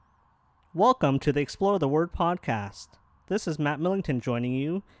Welcome to the Explore the Word podcast. This is Matt Millington joining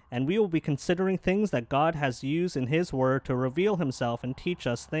you, and we will be considering things that God has used in His Word to reveal Himself and teach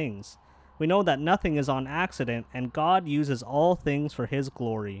us things. We know that nothing is on accident, and God uses all things for His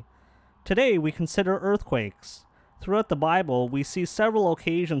glory. Today, we consider earthquakes. Throughout the Bible, we see several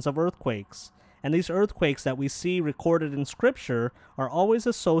occasions of earthquakes, and these earthquakes that we see recorded in Scripture are always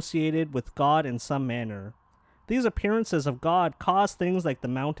associated with God in some manner. These appearances of God cause things like the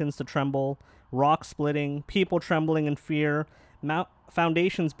mountains to tremble, rock splitting, people trembling in fear,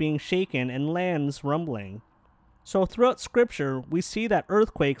 foundations being shaken, and lands rumbling. So throughout Scripture, we see that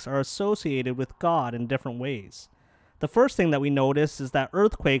earthquakes are associated with God in different ways. The first thing that we notice is that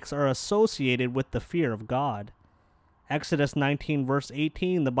earthquakes are associated with the fear of God. Exodus 19 verse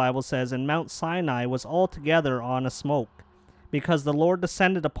 18, the Bible says, "And Mount Sinai was altogether on a smoke, because the Lord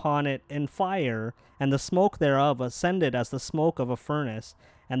descended upon it in fire, and the smoke thereof ascended as the smoke of a furnace,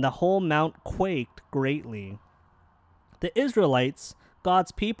 and the whole mount quaked greatly." The Israelites,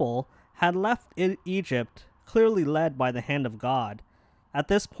 God's people, had left Egypt, clearly led by the hand of God. At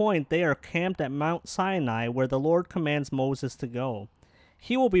this point, they are camped at Mount Sinai, where the Lord commands Moses to go.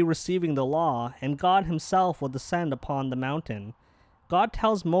 He will be receiving the law, and God himself will descend upon the mountain. God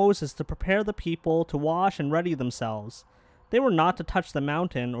tells Moses to prepare the people to wash and ready themselves. They were not to touch the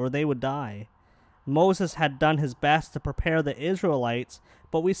mountain, or they would die. Moses had done his best to prepare the Israelites,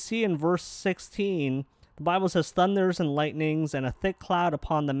 but we see in verse 16, the Bible says, "Thunders and lightnings, and a thick cloud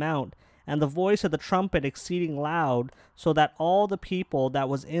upon the mount, and the voice of the trumpet exceeding loud, so that all the people that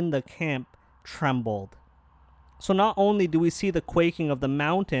was in the camp trembled." So not only do we see the quaking of the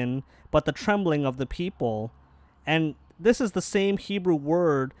mountain, but the trembling of the people. And this is the same Hebrew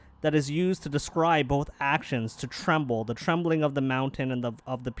word that is used to describe both actions, to tremble, the trembling of the mountain and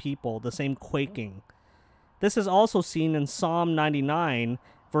of the people, the same quaking. This is also seen in Psalm 99,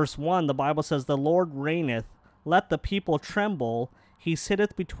 verse 1. The Bible says, "The Lord reigneth, let the people tremble. He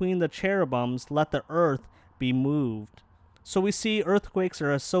sitteth between the cherubims, let the earth be moved." So we see earthquakes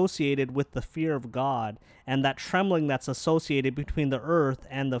are associated with the fear of God, and that trembling that's associated between the earth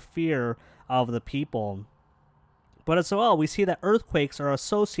and the fear of the people. But as well, we see that earthquakes are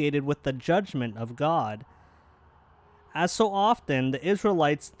associated with the judgment of God. As so often the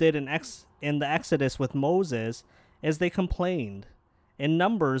Israelites did in the Exodus with Moses, is they complained. In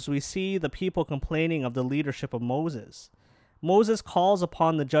Numbers, we see the people complaining of the leadership of Moses. Moses calls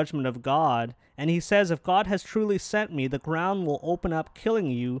upon the judgment of God, and he says, "If God has truly sent me, the ground will open up,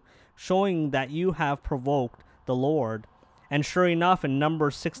 killing you, showing that you have provoked the Lord." And sure enough, in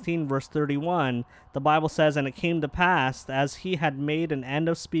Numbers 16, verse 31, the Bible says, "And it came to pass, as he had made an end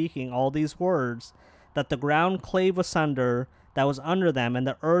of speaking all these words, that the ground clave asunder that was under them, and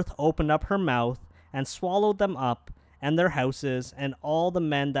the earth opened up her mouth, and swallowed them up, and their houses, and all the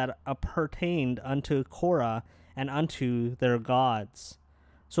men that appertained unto Korah, and unto their gods."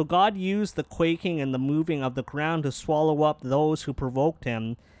 So God used the quaking and the moving of the ground to swallow up those who provoked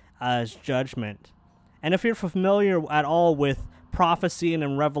him as judgment. And if you're familiar at all with prophecy and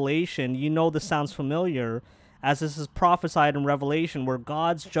in Revelation, you know this sounds familiar, as this is prophesied in Revelation, where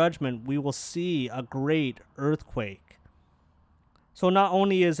God's judgment, we will see a great earthquake. So not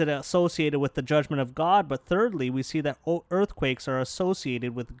only is it associated with the judgment of God, but thirdly, we see that earthquakes are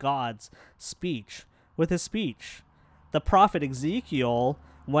associated with God's speech, with his speech. The prophet Ezekiel,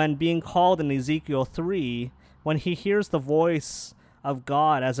 when being called in Ezekiel 3, when he hears the voice of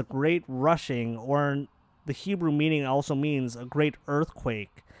God as a great rushing, or the Hebrew meaning also means a great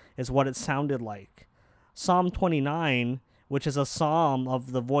earthquake, is what it sounded like. Psalm 29, which is a psalm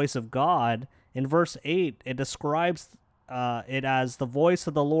of the voice of God, in verse 8, it describes it as, "The voice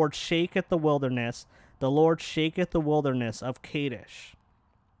of the Lord shaketh the wilderness, the Lord shaketh the wilderness of Kadesh."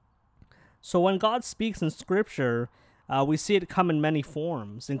 So when God speaks in Scripture, we see it come in many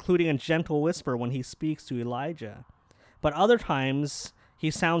forms, including a gentle whisper when he speaks to Elijah. But other times,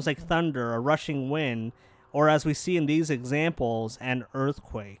 he sounds like thunder, a rushing wind, or as we see in these examples, an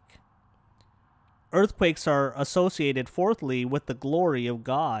earthquake. Earthquakes are associated, fourthly, with the glory of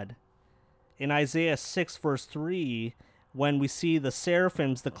God. In Isaiah 6, verse 3, when we see the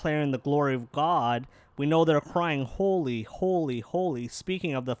seraphims declaring the glory of God, we know they're crying, "Holy, holy, holy,"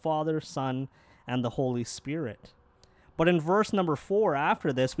 speaking of the Father, Son, and the Holy Spirit. But in verse number 4,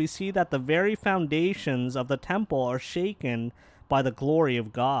 after this, we see that the very foundations of the temple are shaken by the glory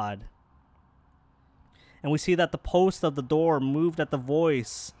of God. And we see that the post of the door moved at the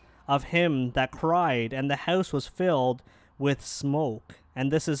voice of him that cried, and the house was filled with smoke.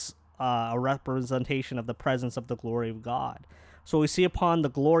 And this is a representation of the presence of the glory of God. So we see upon the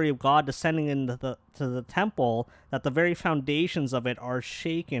glory of God descending into the temple that the very foundations of it are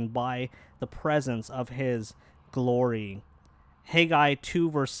shaken by the presence of his glory. Haggai 2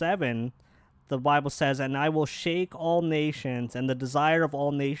 verse 7, the Bible says, "And I will shake all nations, and the desire of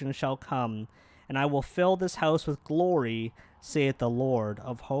all nations shall come, and I will fill this house with glory, saith the Lord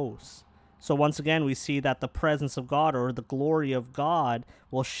of hosts." So once again, we see that the presence of God, or the glory of God,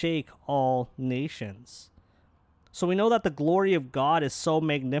 will shake all nations. So we know that the glory of God is so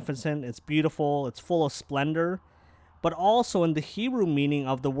magnificent, it's beautiful, it's full of splendor. But also in the Hebrew meaning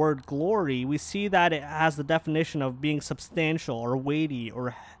of the word glory, we see that it has the definition of being substantial or weighty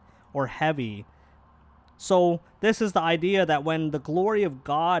or heavy. So this is the idea that when the glory of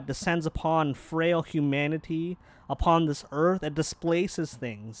God descends upon frail humanity, upon this earth, it displaces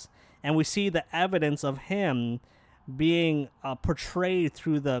things. And we see the evidence of him being portrayed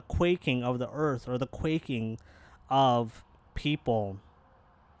through the quaking of the earth, or the quaking of people.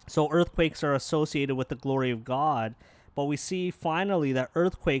 So earthquakes are associated with the glory of God, but we see finally that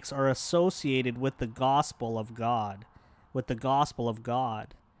earthquakes are associated with the gospel of God, with the gospel of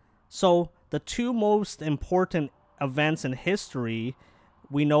God. So the two most important events in history,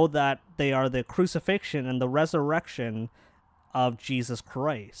 we know that they are the crucifixion and the resurrection of Jesus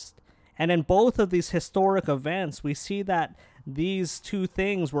Christ. And in both of these historic events, we see that these two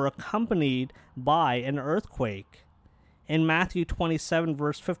things were accompanied by an earthquake. In Matthew 27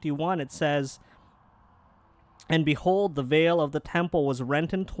 verse 51, it says, "And behold, the veil of the temple was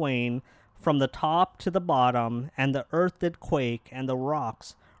rent in twain from the top to the bottom, and the earth did quake, and the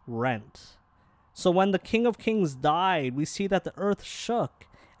rocks rent." So when the King of Kings died, we see that the earth shook,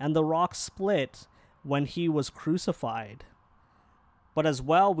 and the rocks split when he was crucified. But as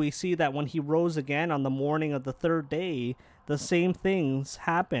well, we see that when he rose again on the morning of the third day, the same things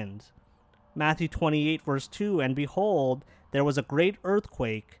happened. Matthew 28 verse 2, "And behold, there was a great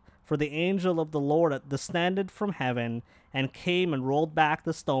earthquake, for the angel of the Lord descended from heaven, and came and rolled back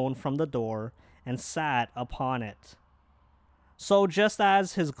the stone from the door, and sat upon it." So just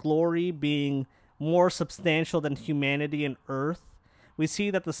as his glory being more substantial than humanity and earth, we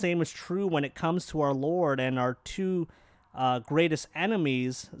see that the same is true when it comes to our Lord and our two greatest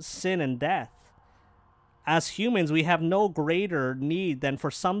enemies, sin and death. As humans, we have no greater need than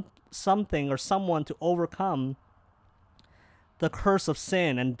for something or someone to overcome the curse of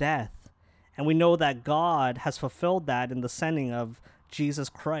sin and death. And we know that God has fulfilled that in the sending of Jesus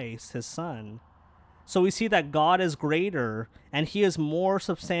Christ, his Son. So we see that God is greater, and he is more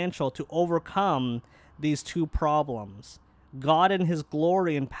substantial to overcome these two problems. God in his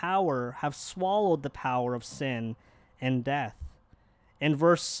glory and power have swallowed the power of sin and death. In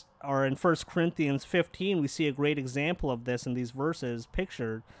 1 Corinthians 15, we see a great example of this in these verses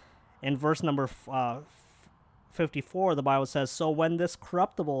pictured. In verse number 54, the Bible says, "So when this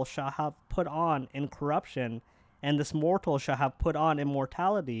corruptible shall have put on incorruption, and this mortal shall have put on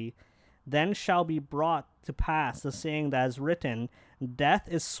immortality, then shall be brought to pass the saying that is written, Death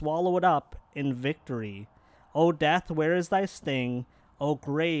is swallowed up in victory. O death, where is thy sting? O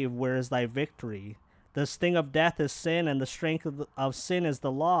grave, where is thy victory? The sting of death is sin, and the strength of sin is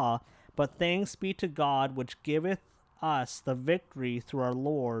the law. But thanks be to God, which giveth us the victory through our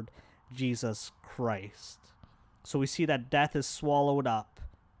Lord Jesus Christ." So we see that death is swallowed up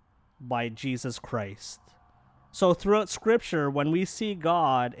by Jesus Christ. So throughout Scripture, when we see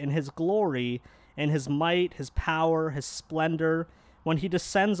God in his glory, in his might, his power, his splendor, when he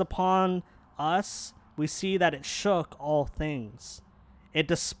descends upon us, we see that it shook all things. It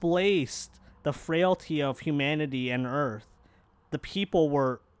displaced the frailty of humanity and earth. The people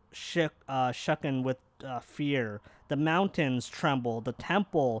were shooken with fear. The mountains trembled. The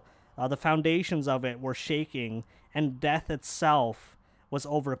temple, the foundations of it were shaking, and death itself was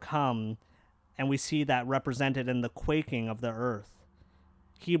overcome. And we see that represented in the quaking of the earth.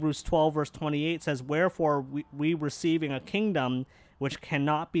 Hebrews 12 verse 28 says, "Wherefore we receiving a kingdom which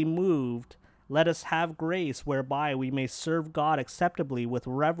cannot be moved, let us have grace whereby we may serve God acceptably with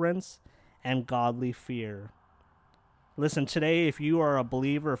reverence and godly fear." Listen, today, if you are a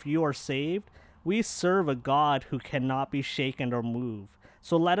believer, if you are saved, we serve a God who cannot be shaken or moved.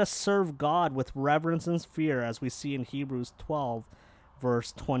 So let us serve God with reverence and fear, as we see in Hebrews 12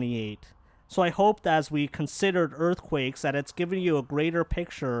 verse 28. So I hope that as we considered earthquakes, that it's given you a greater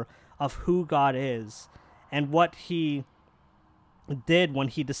picture of who God is and what he did when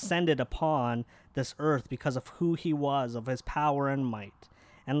he descended upon this earth because of who he was, of his power and might.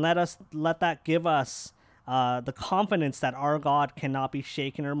 And let that give us the confidence that our God cannot be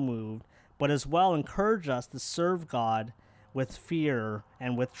shaken or moved, but as well encourage us to serve God with fear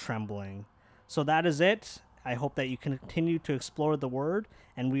and with trembling. So that is it. I hope that you continue to explore the Word,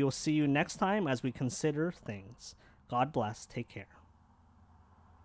 and we will see you next time as we consider things. God bless. Take care.